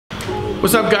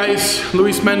What's up guys,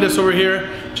 Luis Mendez over here.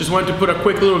 Just wanted to put a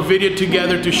quick little video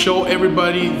together to show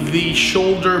everybody the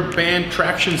shoulder band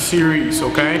traction series,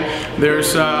 okay?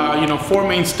 There's 4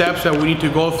 main steps that we need to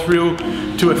go through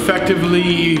to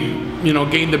effectively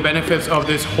gain the benefits of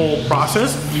this whole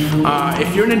process.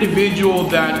 If you're an individual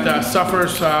that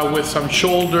suffers with some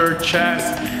shoulder,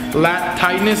 chest, lat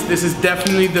tightness, this is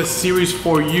definitely the series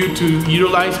for you to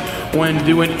utilize when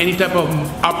doing any type of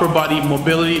upper body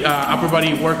mobility, upper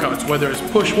body workouts, whether it's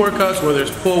push workouts, whether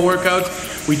it's pull workouts.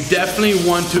 We definitely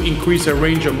want to increase our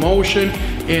range of motion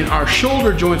in our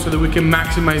shoulder joints so that we can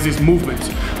maximize these movements.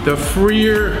 The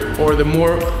freer or the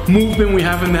more movement we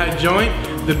have in that joint,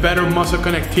 the better muscle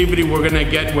connectivity we're gonna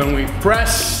get when we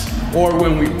press or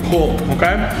when we pull,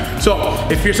 okay? So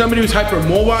if you're somebody who's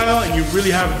hypermobile and you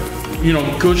really have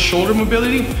good shoulder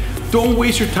mobility, don't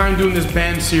waste your time doing this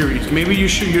band series. Maybe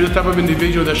you're the type of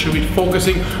individual that should be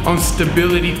focusing on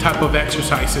stability type of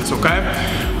exercises, okay?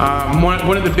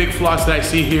 One of the big flaws that I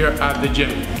see here at the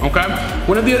gym, okay?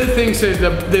 One of the other things is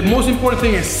the most important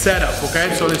thing is setup,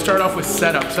 okay? So they start off with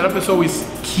setup. Setup is always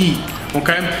key,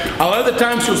 okay? A lot of the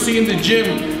times you'll see in the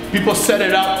gym, people set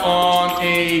it up on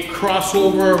a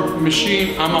crossover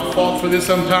machine. I'm at fault for this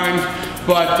sometimes,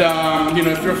 but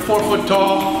if you're 4 foot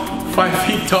tall, 5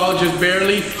 feet tall, just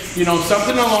barely,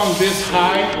 something along this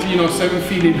height, 7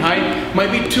 feet in height,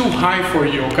 might be too high for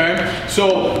you, okay?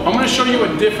 So I'm gonna show you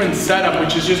a different setup,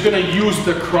 which is just gonna use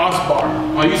the crossbar.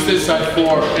 I'll use this side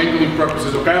for angling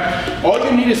purposes, okay? All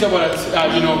you need is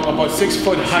about 6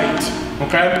 foot height,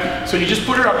 okay? So you just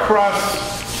put it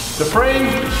across the frame,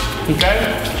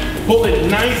 okay? Pull it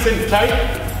nice and tight.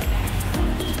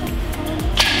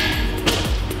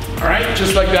 All right,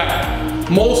 just like that.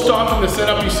 Most often the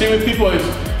setup you see with people is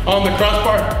on the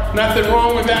crossbar. Nothing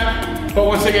wrong with that, but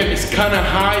once again, it's kind of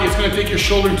high. It's gonna take your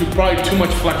shoulder to probably too much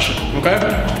flexion, okay?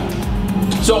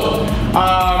 So,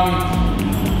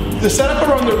 the setup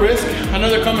around the wrist,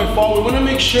 another common fault, we wanna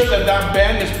make sure that that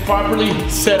band is properly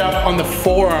set up on the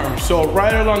forearm. So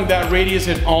right along that radius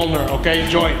and ulnar, okay,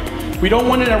 joint. We don't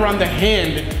want it around the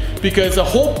hand because the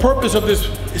whole purpose of this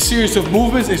series of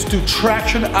movements is to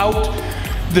traction out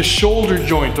the shoulder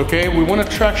joint, okay? We want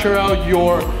to traction out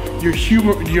your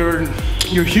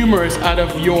humerus out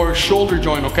of your shoulder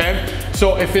joint, okay?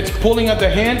 So if it's pulling at the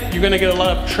hand, you're gonna get a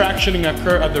lot of tractioning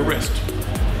occur at the wrist.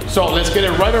 So let's get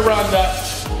it right around that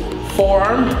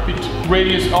forearm,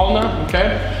 radius ulna,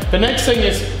 okay? The next thing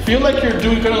is, feel like you're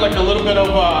doing kind of like a little bit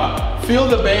of, feel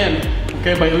the band,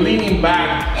 okay, by leaning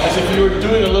back as if you were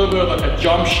doing a little bit of like a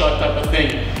jump shot type of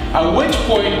thing. At which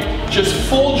point, just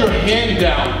fold your hand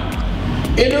down.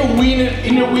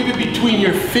 Interweave it between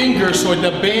your fingers so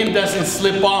the band doesn't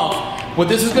slip off. What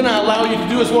this is gonna allow you to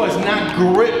do as well is not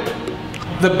grip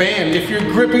the band. If you're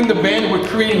gripping the band, we're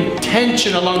creating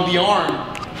tension along the arm.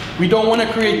 We don't wanna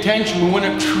create tension, we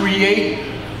wanna create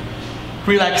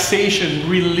relaxation,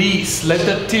 release, let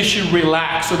the tissue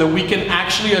relax so that we can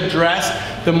actually address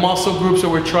the muscle groups that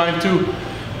we're trying to,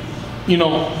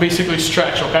 basically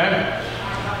stretch, okay?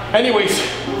 Anyways,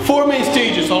 4 main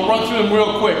stages. I'll run through them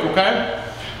real quick, okay?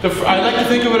 I like to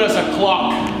think of it as a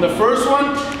clock. The first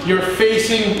one, you're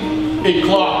facing a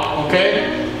clock, okay?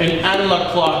 An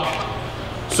analog clock.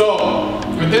 So,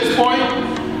 at this point,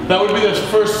 that would be the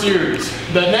first series.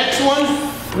 The next one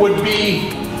would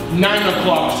be 9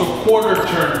 o'clock, so quarter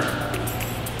turn.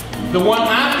 The one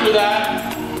after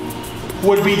that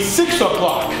would be 6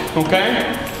 o'clock,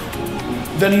 okay?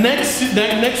 The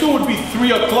next one would be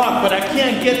 3 o'clock, but I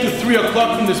can't get to 3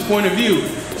 o'clock from this point of view.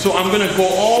 So I'm gonna go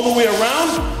all the way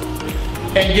around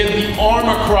and get the arm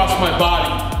across my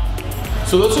body.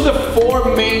 So those are the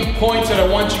 4 main points that I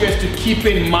want you guys to keep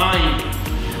in mind.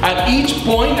 At each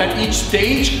point, at each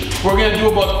stage, we're gonna do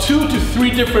about 2 to 3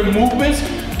 different movements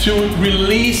to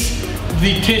release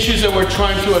the tissues that we're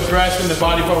trying to address in the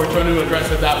body, what we're trying to address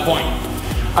at that point.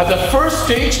 At the first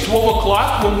stage, 12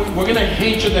 o'clock, we're gonna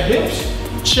hinge at the hips,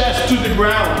 chest to the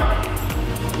ground.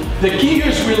 The key here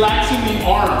is relaxing the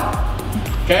arm,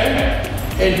 okay?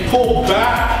 And pull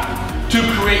back to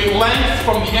create length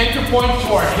from the anchor point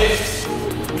to our hips.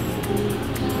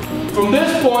 From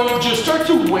this point, just start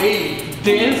to wave,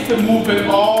 dance the movement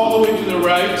all the way to the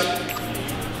right.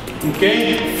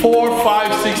 Okay, 4,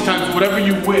 5, 6 times, whatever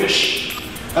you wish.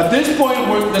 At this point,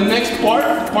 the next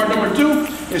part number 2,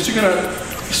 is you're gonna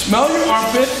smell your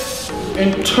armpit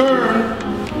and turn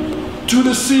to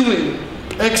the ceiling.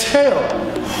 Exhale.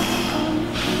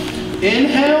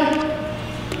 Inhale.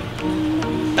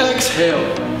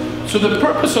 Exhale. So the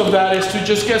purpose of that is to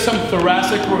just get some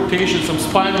thoracic rotation, some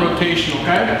spine rotation,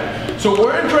 okay? So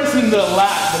we're interested in the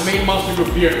lat, the main muscle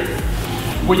group here.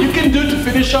 What you can do to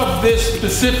finish off this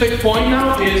specific point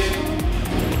now is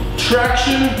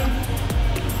traction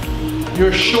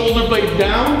your shoulder blade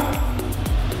down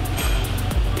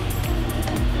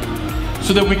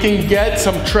so that we can get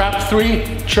some trap 3,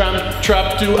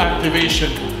 trap 2 activation.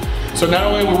 So not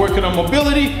only we're working on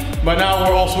mobility, but now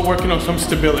we're also working on some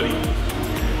stability.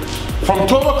 From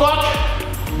 12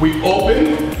 o'clock, we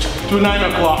open to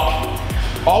 9 o'clock.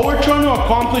 All we're trying to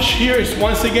accomplish here is,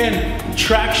 once again,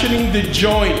 tractioning the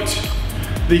joint,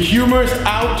 the humerus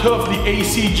out of the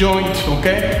AC joint,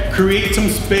 okay? Create some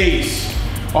space.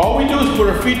 All we do is put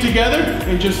our feet together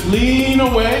and just lean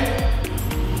away,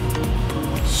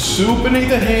 supinate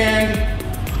the hand,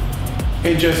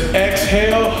 and just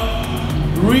exhale.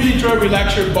 Really try to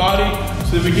relax your body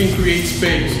so that we can create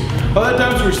space. Other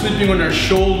times we're sleeping on our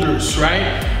shoulders,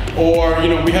 right? Or, you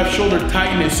know, we have shoulder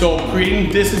tightness, so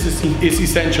creating distance is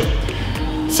essential.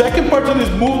 Second part of this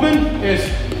movement is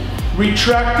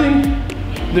retracting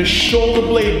the shoulder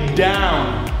blade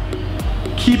down,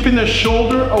 keeping the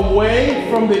shoulder away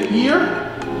from the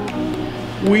ear.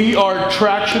 We are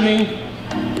tractioning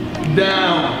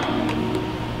down.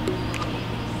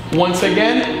 Once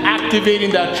again,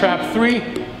 activating that trap 3,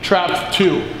 trap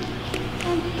 2.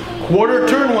 Quarter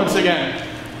turn once again,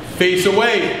 face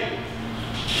away.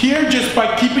 Here, just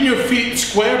by keeping your feet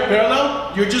square,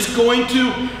 parallel, you're just going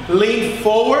to lean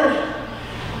forward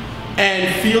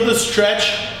and feel the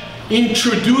stretch.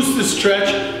 Introduce the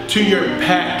stretch to your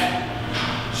pec.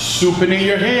 Supinate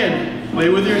your hand, play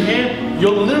with your hand.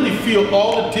 You'll literally feel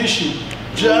all the tissue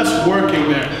just working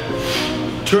there.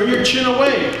 Turn your chin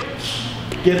away.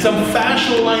 Get some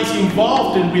fascial lines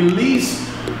involved and release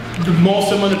the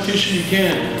most amount of tissue you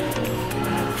can.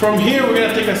 From here, we're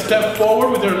gonna take a step forward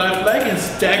with our left leg and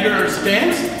stagger our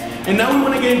stance. And now we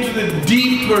wanna get into the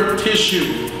deeper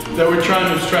tissue that we're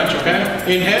trying to stretch,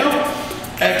 okay? Inhale,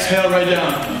 exhale right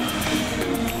down.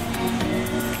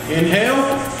 Inhale,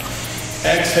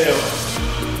 exhale.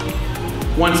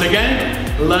 Once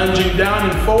again, lunging down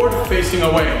and forward, facing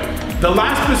away. The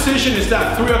last position is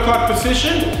that 3 o'clock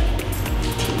position.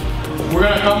 We're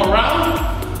gonna come around,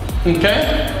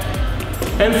 okay?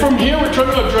 And from here, we're trying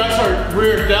to address our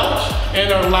rear delt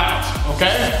and our lats,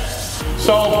 okay?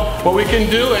 So what we can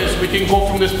do is we can go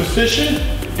from this position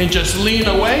and just lean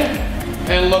away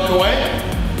and look away.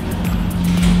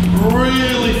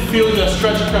 Really feeling the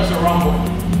stretch across the rhomboid.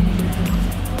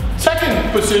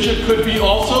 Second position could be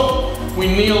also, we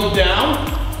kneel down.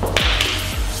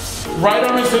 Right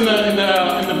arm is in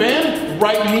the band,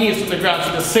 right knee is in the ground,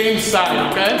 so the same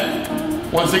side, okay?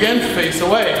 Once again, face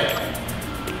away.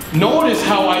 Notice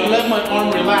how I let my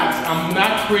arm relax. I'm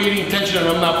not creating tension and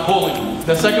I'm not pulling.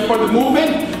 The second part of the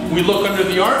movement, we look under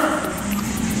the arm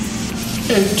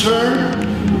and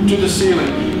turn to the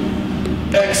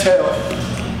ceiling. Exhale.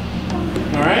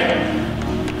 All right?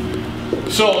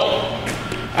 So,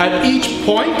 at each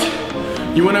point,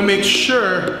 you want to make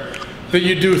sure that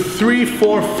you do 3,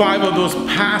 4, 5 of those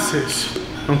passes.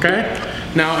 Okay?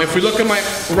 Now, if we look at my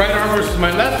right arm versus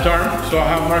my left arm, so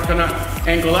I'll have Mark on an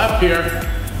angle up here.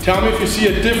 Tell me if you see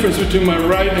a difference between my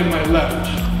right and my left.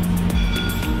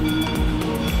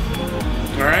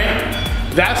 All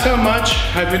right? That's how much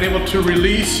I've been able to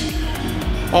release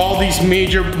all these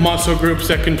major muscle groups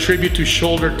that contribute to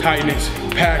shoulder tightness.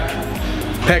 Pec,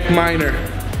 pec minor,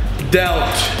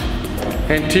 delt,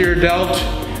 anterior delt,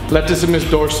 latissimus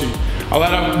dorsi. A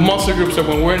lot of muscle groups that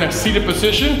when we're in a seated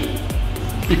position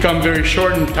become very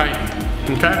short and tight.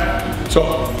 Okay?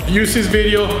 So use this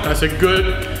video as a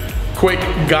good quick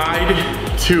guide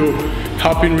to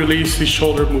helping release these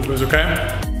shoulder movements,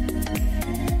 okay?